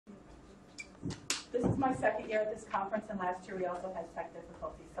my second year at this conference, and last year we also had tech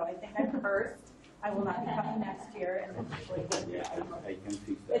difficulties. So I think I'm cursed. I will not be coming next year. And yeah, I can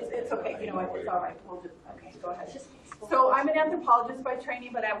fix that. It's okay. You know what? It's all right. We'll just, okay, go ahead. So I'm an anthropologist by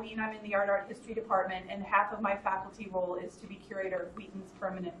training, but at Wheaton I'm in the art history department, and half of my faculty role is to be curator of Wheaton's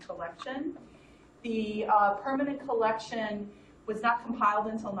permanent collection. The permanent collection was not compiled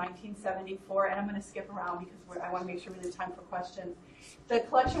until 1974, and I'm going to skip around because I want to make sure we have time for questions. The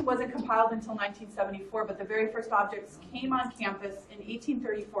collection wasn't compiled until 1974, but the very first objects came on campus in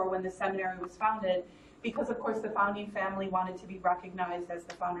 1834 when the seminary was founded, because of course the founding family wanted to be recognized as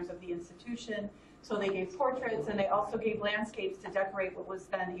the founders of the institution, so they gave portraits and they also gave landscapes to decorate what was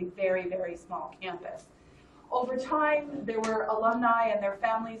then a very, very small campus. Over time, there were alumni and their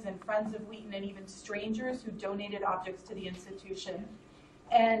families and friends of Wheaton and even strangers who donated objects to the institution.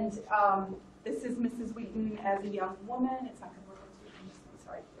 And this is Mrs. Wheaton as a young woman. It's not going to work on this one.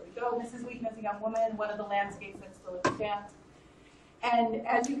 Sorry, there we go. Mrs. Wheaton as a young woman, one of the landscapes that still extant. And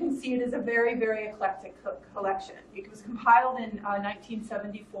as you can see, it is a very, very eclectic collection. It was compiled in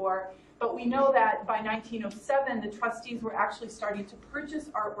 1974, but we know that by 1907, the trustees were actually starting to purchase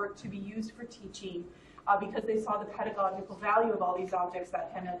artwork to be used for teaching, because they saw the pedagogical value of all these objects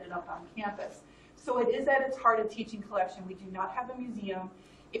that had ended up on campus. So it is at its heart a teaching collection. We do not have a museum.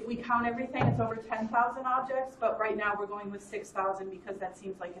 If we count everything, it's over 10,000 objects, but right now we're going with 6,000 because that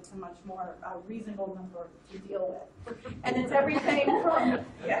seems like it's a much more reasonable number to deal with. And it's everything from,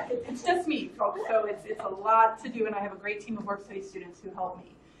 yeah, it's just me, folks, so it's a lot to do, and I have a great team of work study students who help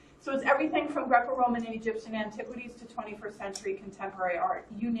me. So it's everything from Greco-Roman and Egyptian antiquities to 21st century contemporary art.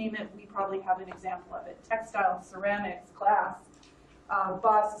 You name it, we probably have an example of it. Textiles, ceramics, glass,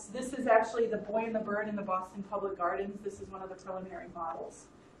 busts. This is actually the Boy and the Bird in the Boston Public Gardens. This is one of the preliminary models.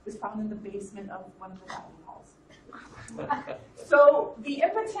 It was found in the basement of one of the dining halls. So the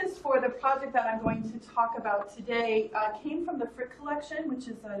impetus for the project that I'm going to talk about today came from the Frick Collection, which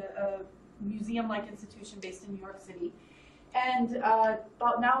is a museum-like institution based in New York City. And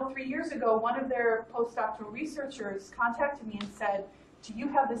about now 3 years ago, one of their postdoctoral researchers contacted me and said, do you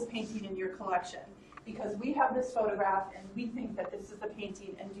have this painting in your collection? Because we have this photograph and we think that this is the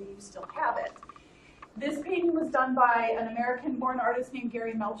painting, and do you still have it? This painting was done by an American-born artist named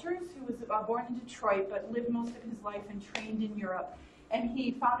Gary Melchers, who was born in Detroit but lived most of his life and trained in Europe. And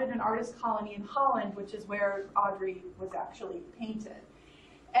he founded an artist colony in Holland, which is where Audrey was actually painted.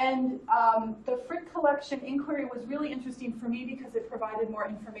 And the Frick Collection inquiry was really interesting for me because it provided more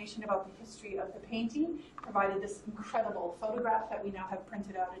information about the history of the painting, provided this incredible photograph that we now have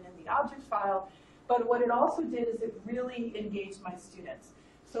printed out and in the object file. But what it also did is it really engaged my students.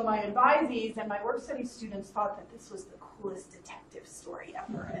 So my advisees and my work study students thought that this was the coolest detective story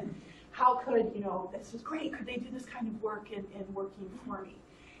ever. And how could, this was great, could they do this kind of work in working for me?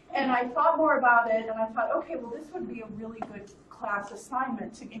 And I thought more about it, and I thought, okay, well, this would be a really good class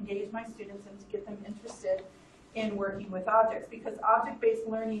assignment to engage my students and to get them interested in working with objects, because object-based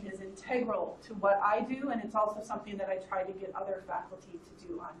learning is integral to what I do, and it's also something that I try to get other faculty to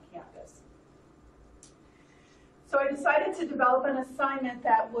do on campus. So I decided to develop an assignment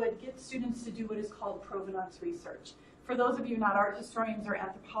that would get students to do what is called provenance research. For those of you not art historians or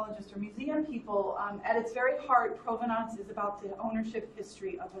anthropologists or museum people, at its very heart, provenance is about the ownership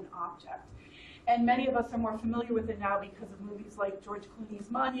history of an object. And many of us are more familiar with it now because of movies like George Clooney's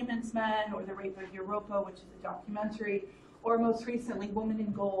Monuments Men or The Rape of Europa, which is a documentary, or most recently Woman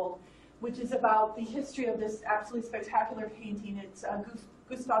in Gold, which is about the history of this absolutely spectacular painting. It's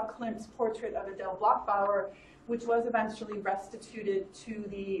Gustav Klimt's portrait of Adele Bloch-Bauer, which was eventually restituted to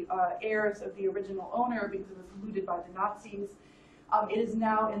the heirs of the original owner because it was looted by the Nazis. It is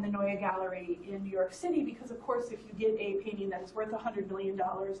now in the Neue Gallery in New York City because, of course, if you get a painting that is worth $100 million,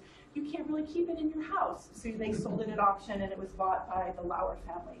 you can't really keep it in your house. So they sold it at auction, and it was bought by the Lauer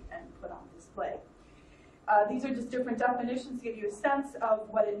family and put on display. These are just different definitions to give you a sense of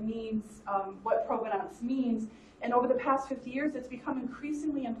what it means, what provenance means. And over the past 50 years, it's become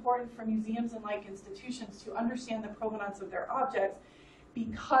increasingly important for museums and like institutions to understand the provenance of their objects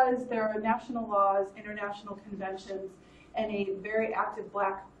because there are national laws, international conventions, and a very active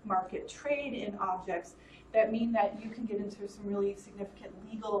black market trade in objects that mean that you can get into some really significant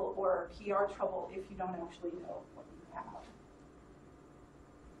legal or PR trouble if you don't actually know what you have.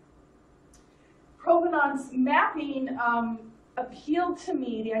 Provenance mapping appealed to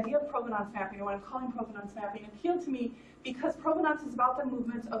me, the idea of provenance mapping, or what I'm calling provenance mapping, appealed to me because provenance is about the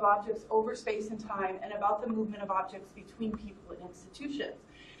movement of objects over space and time and about the movement of objects between people and institutions.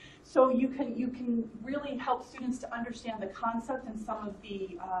 So you can really help students to understand the concept and some of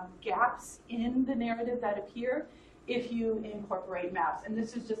the gaps in the narrative that appear, if you incorporate maps. And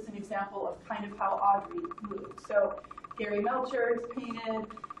this is just an example of kind of how Audrey moved. So Gary Melcher's painted,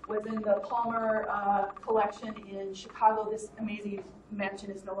 was in the Palmer collection in Chicago. This amazing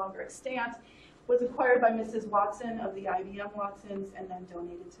mansion is no longer extant. Was acquired by Mrs. Watson of the IBM Watsons and then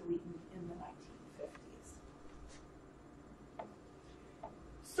donated to Wheaton in the 1950s.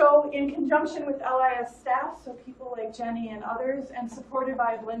 So in conjunction with LIS staff, so people like Jenny and others, and supported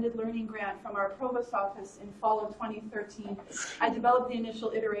by a blended learning grant from our provost office in fall of 2013, I developed the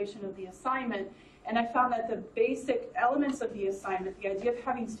initial iteration of the assignment. And I found that the basic elements of the assignment, the idea of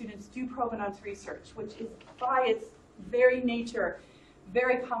having students do provenance research, which is by its very nature,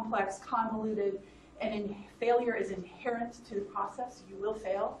 very complex, convoluted, and failure is inherent to the process. You will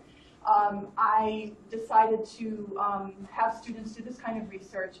fail. I decided to have students do this kind of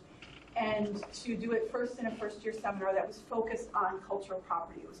research and to do it first in a first-year seminar that was focused on cultural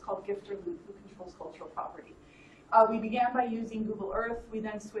property. It was called Gift or Loot, Who Controls Cultural Property? We began by using Google Earth. We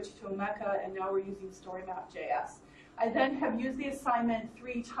then switched to Omeka, and now we're using StoryMap.js. I then have used the assignment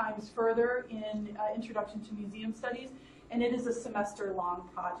 3 times further in Introduction to Museum Studies, and it is a semester-long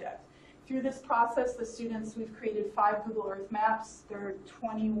project. Through this process, the students, we've created 5 Google Earth maps. There are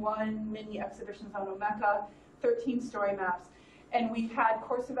 21 mini exhibitions on Omeka, 13 story maps, and we had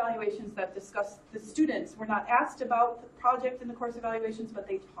course evaluations that discussed the students. Were not asked about the project in the course evaluations, but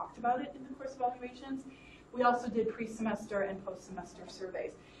they talked about it in the course evaluations. We also did pre-semester and post-semester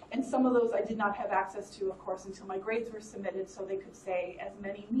surveys. And some of those I did not have access to, of course, until my grades were submitted, so they could say as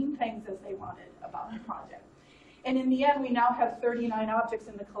many mean things as they wanted about the project. And in the end, we now have 39 objects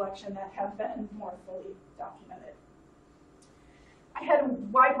in the collection that have been more fully documented. I had a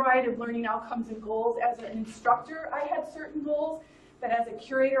wide variety of learning outcomes and goals. As an instructor, I had certain goals, but as a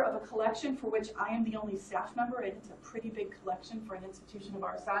curator of a collection for which I am the only staff member, and it's a pretty big collection for an institution of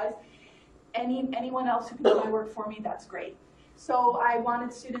our size, anyone else who can do my work for me, that's great. So I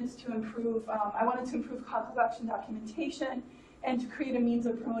wanted students to improve, I wanted to improve collection documentation and to create a means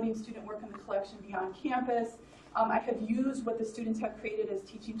of promoting student work in the collection beyond campus. I have used what the students have created as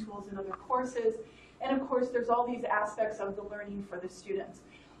teaching tools in other courses. And of course, there's all these aspects of the learning for the students.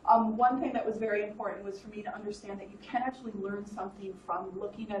 One thing that was very important was for me to understand that you can actually learn something from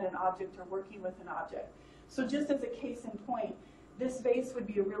looking at an object or working with an object. So just as a case in point, this vase would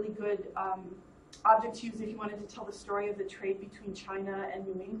be a really good object to use if you wanted to tell the story of the trade between China and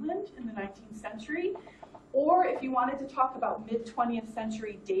New England in the 19th century, or if you wanted to talk about mid-20th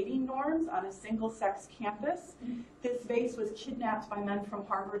century dating norms on a single-sex campus. This vase was kidnapped by men from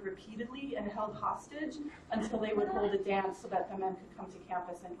Harvard repeatedly and held hostage until they would hold a dance so that the men could come to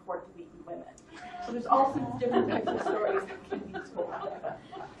campus and court the Wheaton women. So there's all sorts of different types of stories that can be told.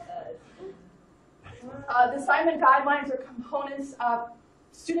 The assignment guidelines are components.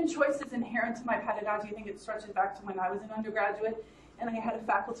 Student choice is inherent to my pedagogy. I think it stretches back to when I was an undergraduate, and I had a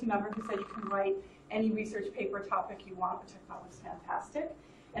faculty member who said you can write any research paper topic you want, which I thought was fantastic.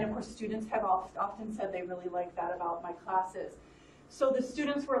 And of course, students have often said they really like that about my classes. So the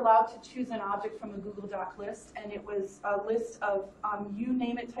students were allowed to choose an object from a Google Doc list, and it was a list of you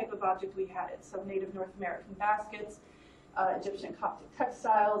name it type of object we had it. So Native North American baskets, Egyptian Coptic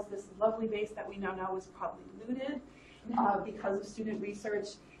textiles, this lovely vase that we now know was probably looted because of student research,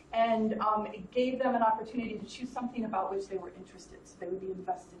 and it gave them an opportunity to choose something about which they were interested, so they would be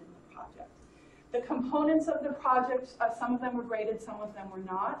invested in the project. The components of the project, some of them were graded, some of them were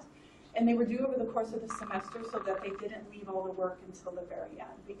not, and they were due over the course of the semester so that they didn't leave all the work until the very end,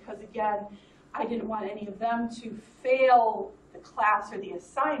 because again, I didn't want any of them to fail the class or the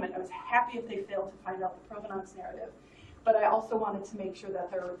assignment. I was happy if they failed to find out the provenance narrative, but I also wanted to make sure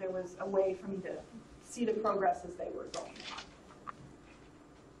that there was a way for me to see the progress as they were going on.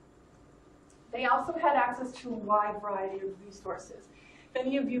 They also had access to a wide variety of resources. If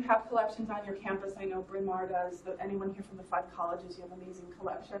any of you have collections on your campus, I know Bryn Mawr does, anyone here from the 5 colleges, you have amazing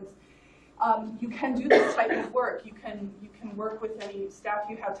collections. You can do this type of work. You can work with any staff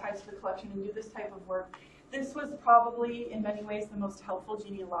you have ties to the collection and do this type of work. This was probably, in many ways, the most helpful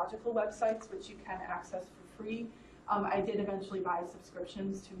genealogical websites, which you can access for free. I did eventually buy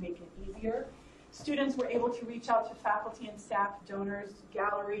subscriptions to make it easier. Students were able to reach out to faculty and staff, donors,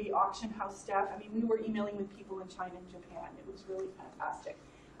 gallery, auction house staff. I mean, we were emailing with people in China and Japan. It was really fantastic.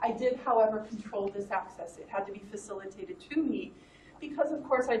 I did, however, control this access. It had to be facilitated to me because, of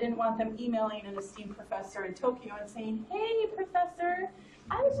course, I didn't want them emailing an esteemed professor in Tokyo and saying, hey, professor,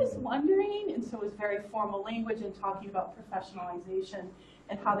 I was just wondering. And so it was very formal language and talking about professionalization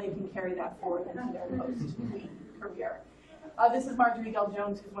and how they can carry that forward into their post-career. This is Marjorie Dell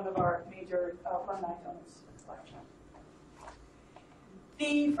Jones, who's one of our major alumni donors to the collection.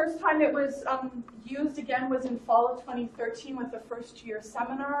 The first time it was used again was in fall of 2013 with the first year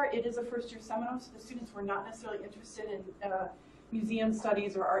seminar. It is a first year seminar, so the students were not necessarily interested in museum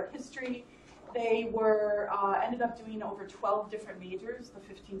studies or art history. They were ended up doing over 12 different majors. The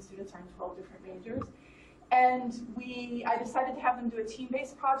 15 students are in 12 different majors. And I decided to have them do a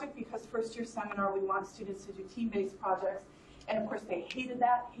team-based project because first year seminar, we want students to do team-based projects. And of course they hated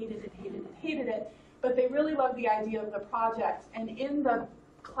that, hated it. But they really loved the idea of the project. And in the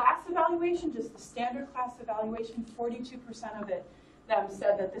class evaluation, just the standard class evaluation, 42% of them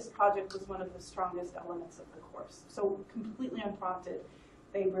said that this project was one of the strongest elements of the course. So completely unprompted,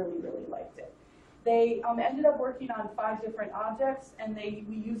 they really, really liked it. They ended up working on 5 different objects, and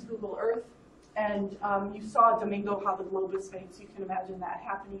we used Google Earth. And you saw Domingo, how the globe was made, so you can imagine that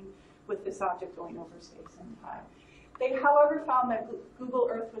happening with this object going over space and time. They, however, found that Google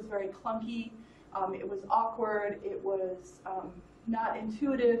Earth was very clunky. It was awkward. It was not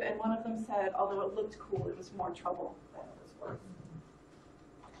intuitive. And one of them said, although it looked cool, it was more trouble than it was worth.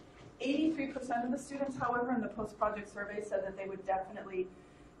 83% of the students, however, in the post-project survey said that they would definitely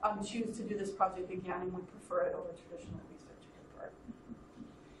choose to do this project again and would prefer it over traditional research paper.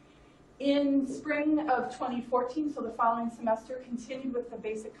 In spring of 2014, so the following semester, continued with the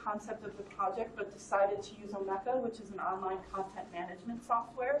basic concept of the project, but decided to use Omeka, which is an online content management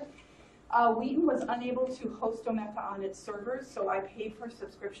software. Wheaton was unable to host Omeka on its servers, so I paid for a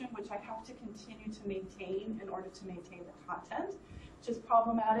subscription, which I have to continue to maintain in order to maintain the content, which is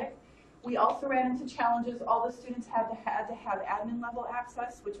problematic. We also ran into challenges. All the students had to have admin level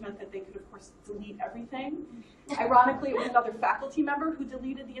access, which meant that they could, of course, delete everything. Ironically, it was another faculty member who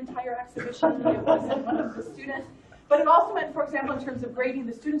deleted the entire exhibition. It wasn't one of the students. But it also meant, for example, in terms of grading,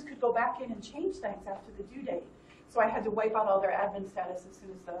 the students could go back in and change things after the due date. So I had to wipe out all their admin status as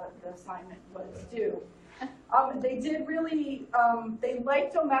soon as the assignment was due. They did really, they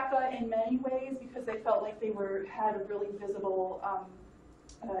liked Omeka in many ways because they felt like they had a really visible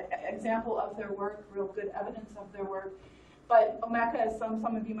example of their work, real good evidence of their work. But Omeka, as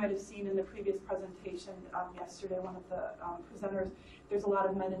some of you might have seen in the previous presentation yesterday, one of the presenters, there's a lot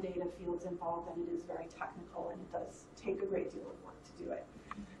of metadata fields involved, and it is very technical, and it does take a great deal of work to do it.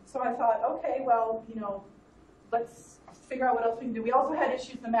 So I thought, okay, well, let's figure out what else we can do. We also had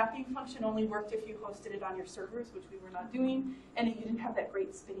issues. The mapping function only worked if you hosted it on your servers, which we were not doing, and you didn't have that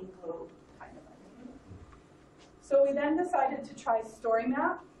great spinning globe kind of idea. So we then decided to try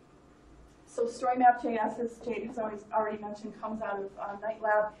StoryMap. So StoryMap.js, as Jade has already mentioned, comes out of Night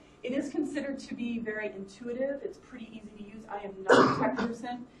Lab. It is considered to be very intuitive. It's pretty easy to use. I am not a tech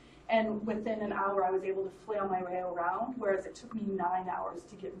person, and within an hour I was able to flail my way around, whereas it took me 9 hours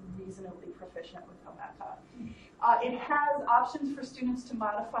to get reasonably proficient with Omeka. It has options for students to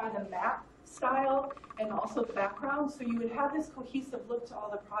modify the map style and also the background, so you would have this cohesive look to all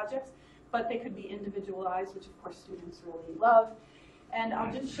the projects, but they could be individualized, which of course students really love. And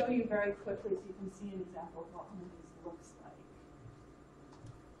I'll just show you very quickly so you can see an example of what one of these looks like.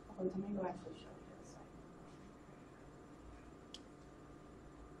 Although Domingo actually showed his.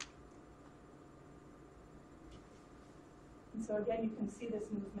 And so again, you can see this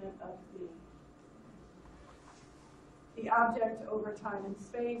movement of the object over time and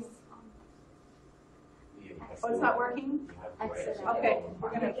space. Oh, it's not working? Exit. Okay, we're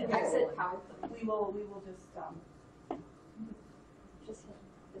going to exit PowerPoint. We will just Just hit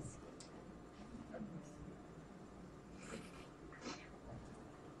this.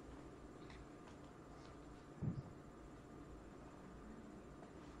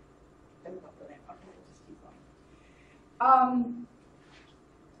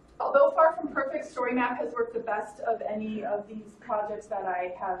 Although far from perfect, StoryMap has worked the best of any of these projects that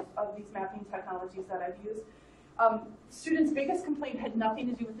I have, of these mapping technologies that I've used. Students' biggest complaint had nothing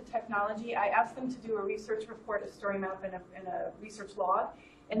to do with the technology. I asked them to do a research report, a StoryMap, and a research log,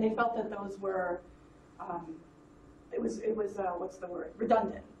 and they felt that those were, what's the word,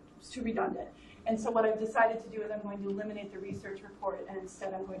 redundant. It was too redundant. And so what I've decided to do is I'm going to eliminate the research report, and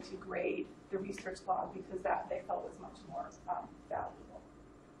instead I'm going to grade the research log because that they felt was much more valuable.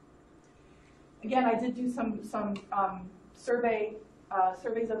 Again, I did do some surveys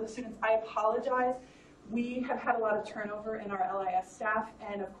of the students. I apologize. We have had a lot of turnover in our LIS staff,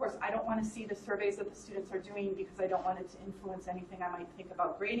 and of course I don't want to see the surveys that the students are doing because I don't want it to influence anything I might think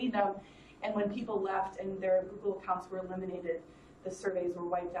about grading them. And when people left and their Google accounts were eliminated, the surveys were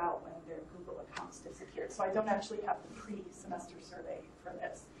wiped out when their Google accounts disappeared. So I don't actually have the pre-semester survey for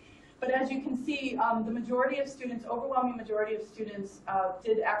this. But as you can see, the majority of students, overwhelming majority of students,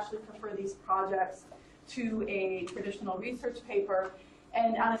 did actually prefer these projects to a traditional research paper.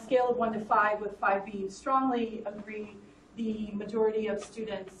 And on a scale of 1 to 5, with 5 being strongly agree, the majority of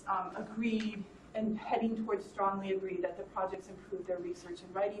students agreed and heading towards strongly agreed that the projects improved their research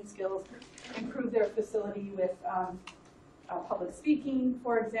and writing skills, improved their facility with public speaking,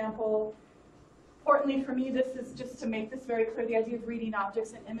 for example. Importantly for me, this is just to make this very clear, the idea of reading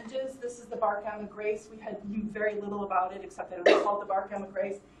objects and images. This is the Bar Gamma Grace. We knew very little about it except that it was called the Bar Gamma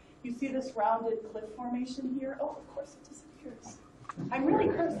Grace. You see this rounded cliff formation here? Oh, of course it disappears. I'm really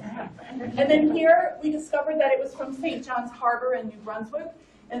cursing. And then here we discovered that it was from St. John's Harbor in New Brunswick.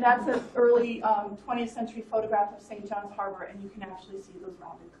 And that's an early 20th century photograph of St. John's Harbor, and you can actually see those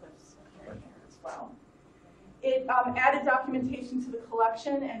rounded cliffs here and here as well. It added documentation to the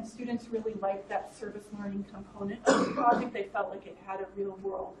collection, and students really liked that service learning component of the project. They felt like it had a real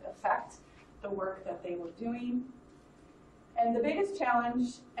world effect, the work that they were doing. And the biggest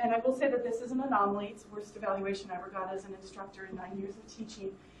challenge, and I will say that this is an anomaly, it's the worst evaluation I ever got as an instructor in 9 years of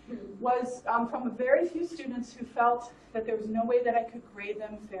teaching, was from a very few students who felt that there was no way that I could grade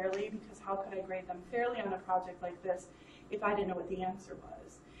them fairly, because how could I grade them fairly on a project like this if I didn't know what the answer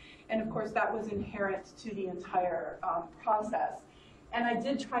was? And of course that was inherent to the entire process. And I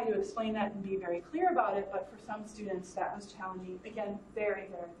did try to explain that and be very clear about it, but for some students that was challenging. Again, very,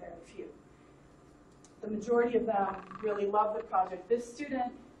 very, very few. The majority of them really loved the project. This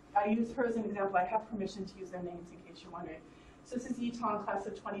student, I use her as an example. I have permission to use their names in case you're wondering. So this is Wheaton, class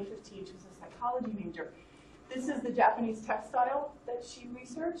of 2015. She was a psychology major. This is the Japanese textile that she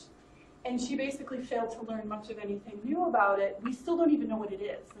researched. And she basically failed to learn much of anything new about it. We still don't even know what it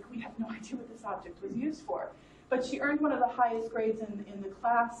is. Like, we have no idea what this object was used for. But she earned one of the highest grades in the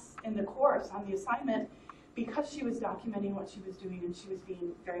class, in the course, on the assignment, because she was documenting what she was doing and she was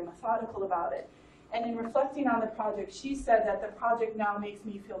being very methodical about it. And in reflecting on the project, she said that the project now makes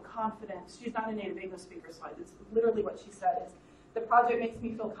me feel confident. She's not a native English speaker, so it's literally what she said is, the project makes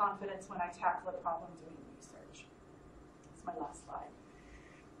me feel confidence when I tackle a problem doing research. That's my last slide.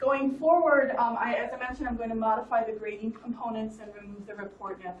 Going forward, as I mentioned, I'm going to modify the grading components and remove the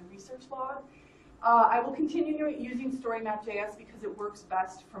report and the research log. I will continue using StoryMap.js because it works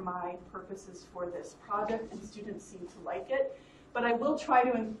best for my purposes for this project, and students seem to like it. But I will try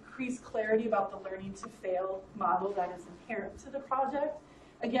to increase clarity about the learning to fail model that is inherent to the project.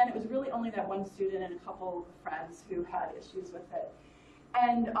 Again, it was really only that one student and a couple of friends who had issues with it.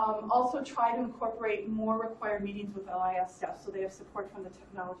 And also try to incorporate more required meetings with LIS staff so they have support from the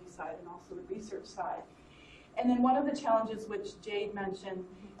technology side and also the research side. And then one of the challenges which Jade mentioned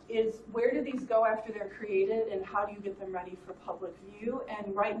is where do these go after they're created and how do you get them ready for public view?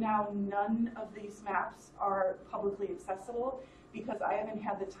 And right now none of these maps are publicly accessible because I haven't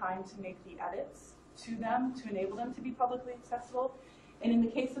had the time to make the edits to them to enable them to be publicly accessible. And in the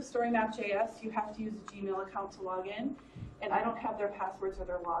case of StoryMap.js, you have to use a Gmail account to log in, and I don't have their passwords or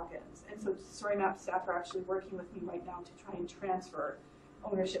their logins. And so StoryMap staff are actually working with me right now to try and transfer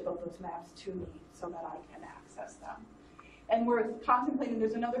ownership of those maps to me so that I can access them. And we're contemplating,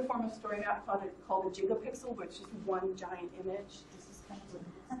 there's another form of StoryMap called a gigapixel, which is one giant image. This is kind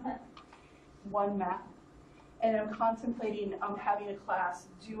of one map. And I'm contemplating having a class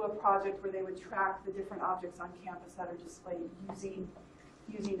do a project where they would track the different objects on campus that are displayed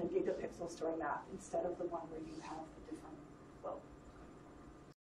using a gigapixel story map instead of the one where you have the